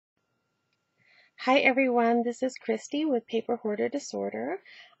Hi everyone, this is Christy with Paper Hoarder Disorder.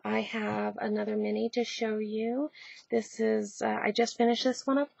 I have another mini to show you. This is, I just finished this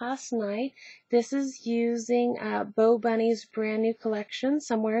one up last night. This is using BoBunny's brand new collection,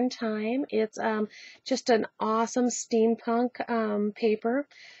 Somewhere in Time. It's just an awesome steampunk paper.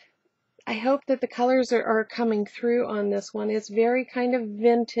 I hope that the colors are coming through on this one. It's very kind of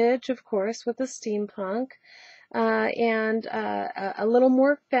vintage, of course, with the steampunk, and a little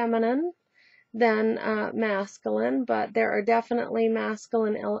more feminine than masculine, but there are definitely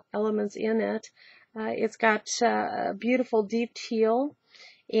masculine elements in it. It's got a beautiful deep teal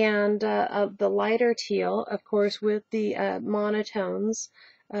and the lighter teal, of course, with the monotones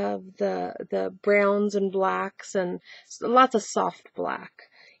of the browns and blacks and lots of soft black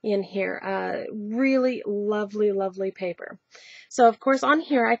in here. Really lovely, lovely paper. So, of course, on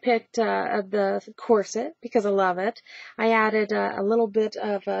here I picked the corset because I love it. I added a little bit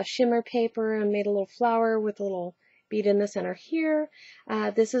of shimmer paper and made a little flower with a little bead in the center here.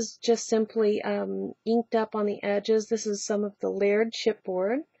 This is just simply inked up on the edges. This is some of the layered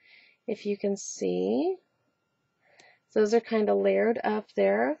chipboard, if you can see. Those are kind of layered up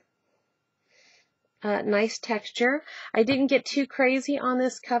there. Nice texture. I didn't get too crazy on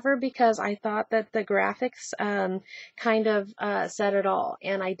this cover because I thought that the graphics kind of said it all,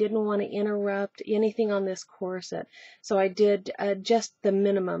 and I didn't want to interrupt anything on this corset, so I did just the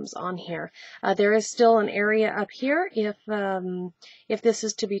minimums on here. There is still an area up here if this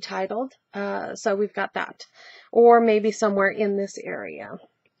is to be titled, so we've got that, or maybe somewhere in this area.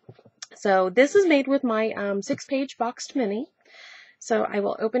 So this is made with my 6-page boxed mini. So I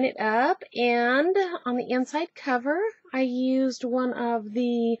will open it up, and on the inside cover, I used one of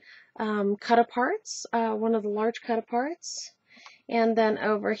the cut-aparts, one of the large cut-aparts. And then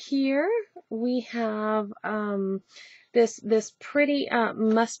over here, we have this pretty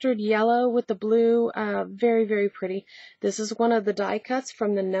mustard yellow with the blue, very, very pretty. This is one of the die cuts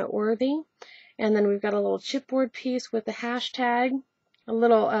from the Noteworthy. And then we've got a little chipboard piece with the hashtag, a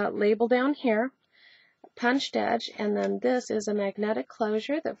little label down here, punched edge, and then this is a magnetic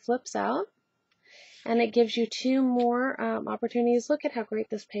closure that flips out, and it gives you 2 more opportunities. Look at how great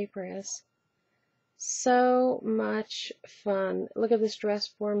this paper is. So much fun. Look at this dress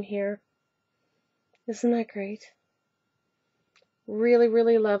form here. Isn't that great? Really,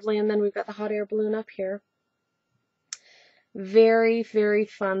 really lovely. And then we've got the hot air balloon up here. Very, very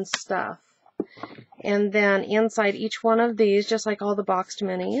fun stuff. And then inside each one of these, just like all the boxed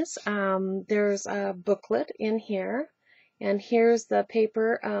minis, there's a booklet in here. And here's the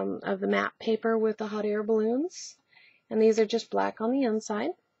paper of the matte paper with the hot air balloons. And these are just black on the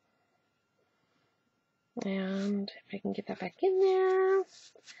inside. And if I can get that back in there.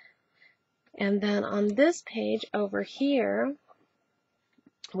 And then on this page over here,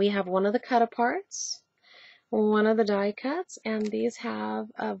 we have one of the cut-aparts, one of the die cuts, and these have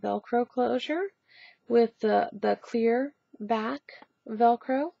a Velcro closure with the clear back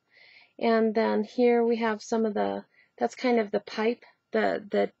Velcro. And then here we have some of the, that's kind of the pipe,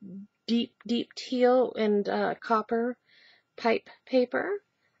 the deep teal and copper pipe paper.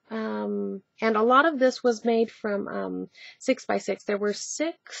 And a lot of this was made from 6x6. There were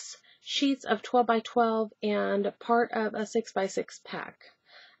 6 sheets of 12x12 and part of a 6x6 pack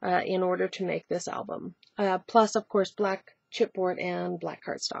in order to make this album. Plus, of course, black chipboard and black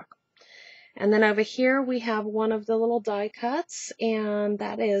cardstock. And then over here we have one of the little die cuts, and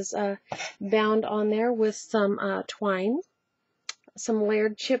that is bound on there with some twine, some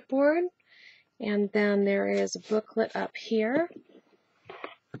layered chipboard, and then there is a booklet up here.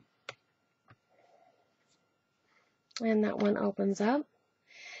 And that one opens up.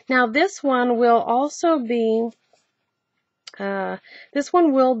 Now this one will also be one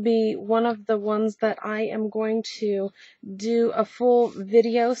of the ones that I am going to do a full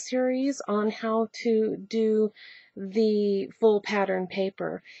video series on how to do the full pattern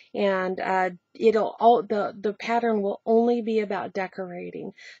paper, and the pattern will only be about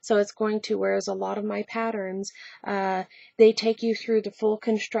decorating. So it's going to, whereas a lot of my patterns they take you through the full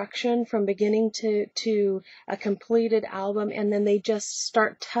construction from beginning to a completed album, and then they just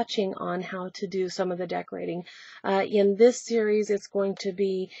start touching on how to do some of the decorating. In this series, it's going to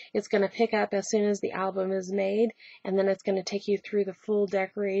pick up as soon as the album is made, and then it's going to take you through the full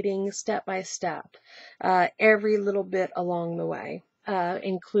decorating step by step, every little bit along the way,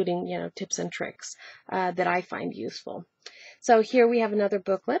 including, tips and tricks that I find useful. So here we have another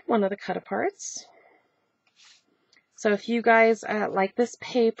booklet, one of the cut-aparts. So if you guys like this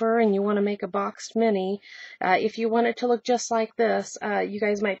paper and you want to make a boxed mini, if you want it to look just like this, you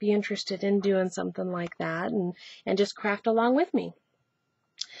guys might be interested in doing something like that and just craft along with me.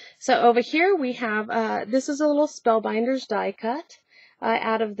 So over here we have, this is a little Spellbinders die cut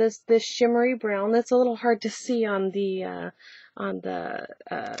out of this shimmery brown. That's a little hard to see on the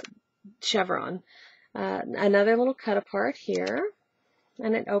chevron. Another little cut apart here,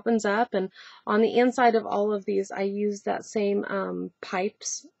 and it opens up, and on the inside of all of these I use that same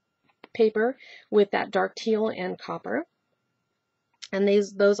pipes paper with that dark teal and copper, and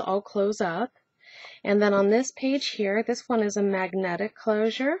those all close up. And then on this page here, this one is a magnetic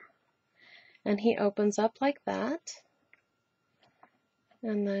closure, and he opens up like that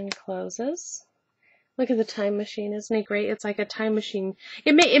and then closes. Look at the time machine, isn't it great? It's like a time machine.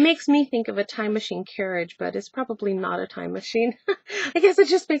 It makes me think of a time machine carriage, but it's probably not a time machine. I guess it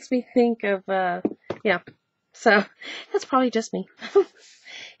just makes me think of, yeah. So that's probably just me.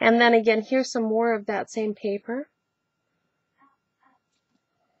 And then again, here's some more of that same paper.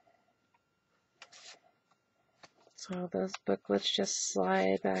 So those booklets just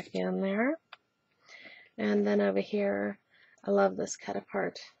slide back in there. And then over here, I love this cut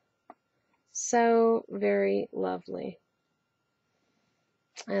apart. So very lovely.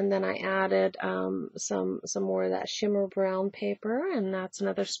 And then I added some more of that shimmer brown paper, and that's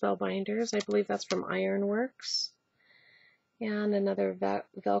another Spellbinders. I believe that's from Ironworks. And another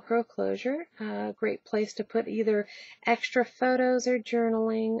Velcro closure. Great place to put either extra photos or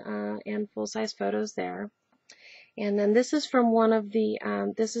journaling and full-size photos there. And then this is from one of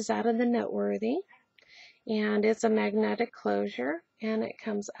the, this is out of the Noteworthy, and it's a magnetic closure, and it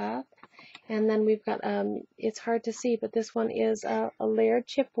comes up. And then we've got, it's hard to see, but this one is a layered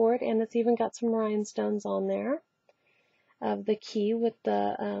chipboard, and it's even got some rhinestones on there of the key with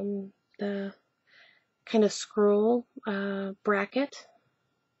the kind of scroll bracket.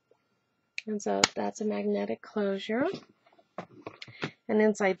 And so that's a magnetic closure. And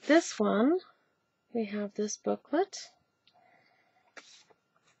inside this one, we have this booklet.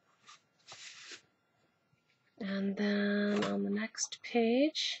 And then on the next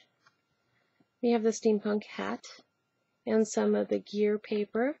page, we have the steampunk hat and some of the gear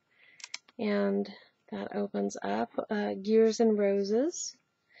paper. And that opens up, Gears and Roses.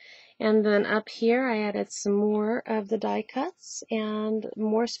 And then up here, I added some more of the die cuts and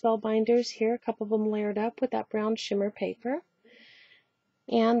more Spellbinders here, a couple of them layered up with that brown shimmer paper.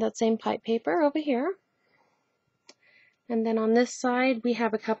 And that same pipe paper over here. And then on this side, we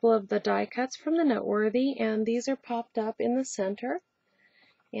have a couple of the die cuts from the Noteworthy, and these are popped up in the center.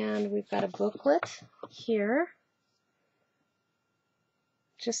 And we've got a booklet here.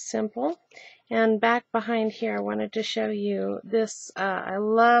 Just simple. And back behind here, I wanted to show you this. I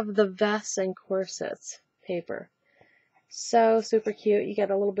love the vests and corsets paper. So super cute. You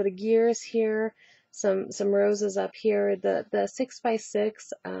got a little bit of gears here, some roses up here. The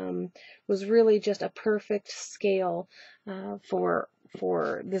 6x6 was really just a perfect scale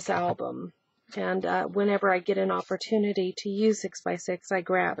for this album. And whenever I get an opportunity to use 6x6, I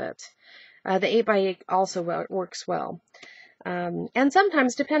grab it. The 8x8 also works well. And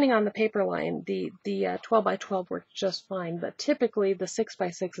sometimes, depending on the paper line, the 12x12 works just fine, but typically the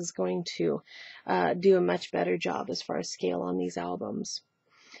 6x6 is going to do a much better job as far as scale on these albums.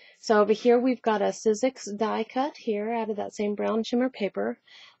 So over here we've got a Sizzix die cut here out of that same brown shimmer paper.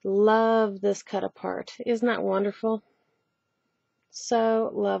 Love this cut apart. Isn't that wonderful?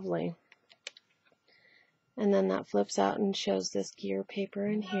 So lovely. And then that flips out and shows this gear paper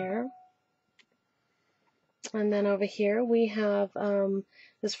in here. And then over here we have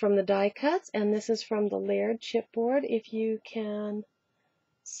this from the die cuts, and this is from the layered chipboard. If you can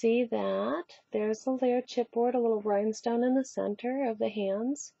see that, there's the layered chipboard, a little rhinestone in the center of the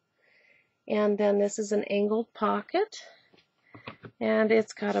hands. And then this is an angled pocket, and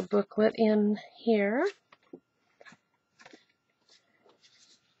it's got a booklet in here.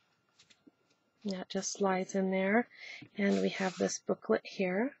 That just slides in there, and we have this booklet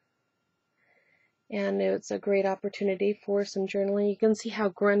here. And it's a great opportunity for some journaling. You can see how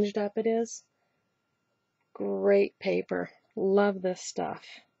grunged up it is. Great paper. Love this stuff.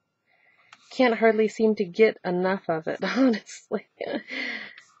 Can't hardly seem to get enough of it, honestly.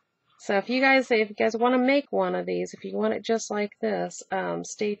 So if you guys want to make one of these, if you want it just like this,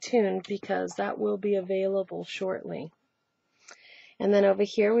 stay tuned, because that will be available shortly. And then over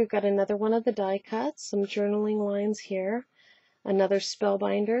here we've got another one of the die cuts, some journaling lines here. Another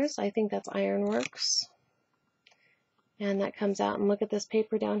Spellbinders, I think that's Ironworks. And that comes out, and look at this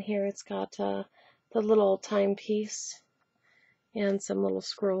paper down here. It's got the little timepiece and some little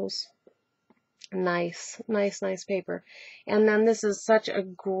scrolls. Nice, nice, nice paper. And then this is such a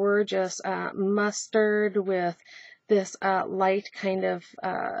gorgeous mustard with this light kind of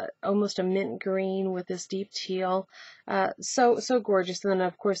almost a mint green with this deep teal. So gorgeous. And then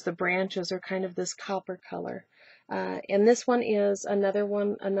of course the branches are kind of this copper color. And this one is another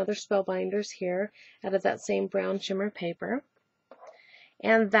Spellbinders here out of that same brown shimmer paper.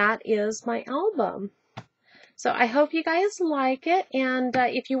 And that is my album. So I hope you guys like it, and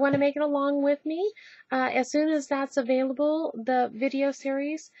if you want to make it along with me, as soon as that's available, the video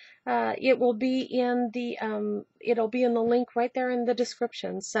series, it will be in the it'll be in the link right there in the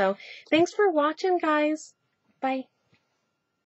description. So thanks for watching, guys. Bye.